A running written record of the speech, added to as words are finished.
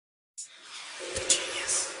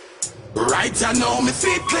Right, I know me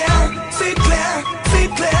see clear, see clear, see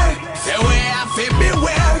clear. Say we have to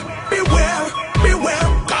beware, beware, beware.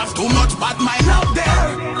 Cause too much bad mind out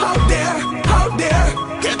there, out there, out there.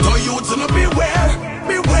 Get to youths and beware,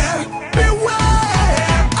 beware,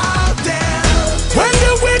 beware out there. When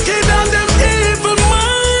the wicked and them evil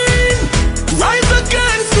mind rise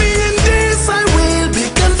against me, in this I will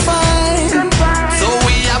be confined. So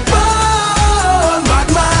we are born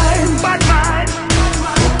bad mind, bad mind.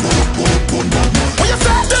 When you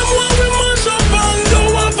say them what we must up and do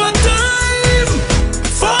over time,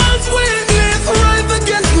 false witness rise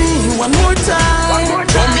against me one more time.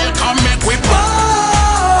 Jamaica make we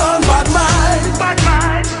born bad mind, bad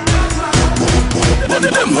mind.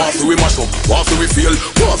 Them want to we mash up, want to we fail,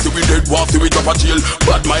 want to we dead, want to we drop a jail.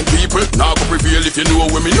 Bad mind people, now go prevail. If you know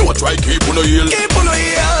when me know, try keep on the heel. Keep on the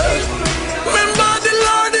heel. Remember the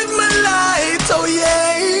Lord is my light, oh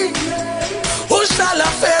yeah. Who shall I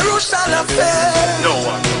fear, who shall I fear? No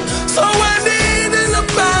one. So I need in the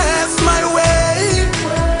past my way,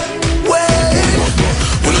 way.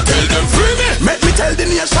 Wanna tell them free me? Make me tell the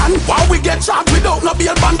nation. Why we get shot without no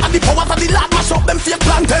bail band? And the powers of the Lord mash up them fake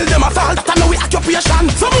plan. Tell them us all that I know we occupation.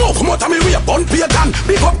 Some move come out of me way born pagan.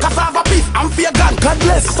 Big up cassava beef and vegan. God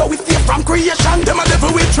bless so we stay from creation. Them a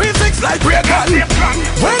devil with 3-6 like Reagan.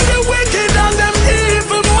 When the wicked and them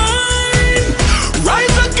evil mind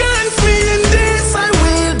rise against me, in this I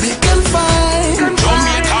will be confined.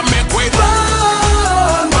 Jamaica make we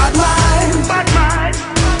born bad mind, bad mind.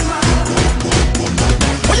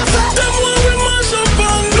 What you say? Them want we mash up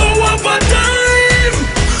and go over time.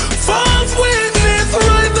 False witness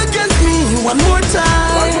rise against me one more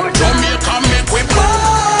time. Jamaica make we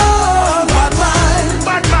born bad mind,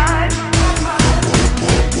 bad mind.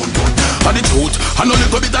 And the truth, I know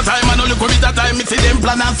little bit of time, I know little bit of time. Me see them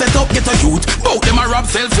plan and set up, get a youth. Bout them a rob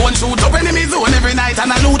cell phone, shoot up enemies zone every night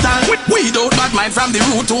and a loot. And weed out bad mind from the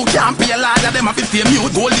root who can't pay a lot of them have to stay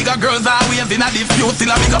mute. Gold digger girls always in a dispute.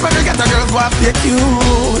 Still a big up every ghetto girls who have stay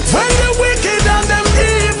cute. When the wicked and them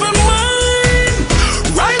evil mind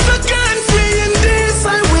rise against me, in this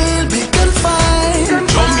I will be confined.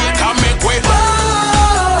 Jamaica make way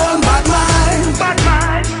born bad mind, bad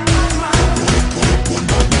mind.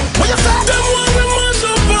 What you say? Them want we mash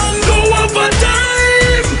up and go over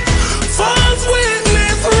time. False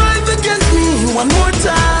witness rise against me one more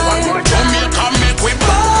time. Jamaica make we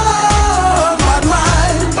born bad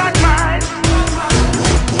mind, bad mind.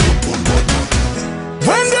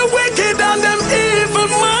 When the wicked and them evil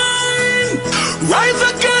mind rise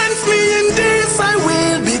against me, in this I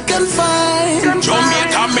will be confined.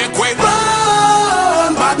 Jamaica make we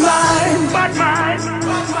born bad mind, bad mind.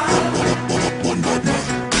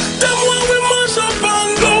 Them want we mash up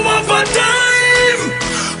and go over time.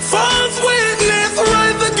 False witness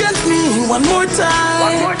rise against me one more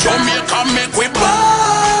time. Jamaica make we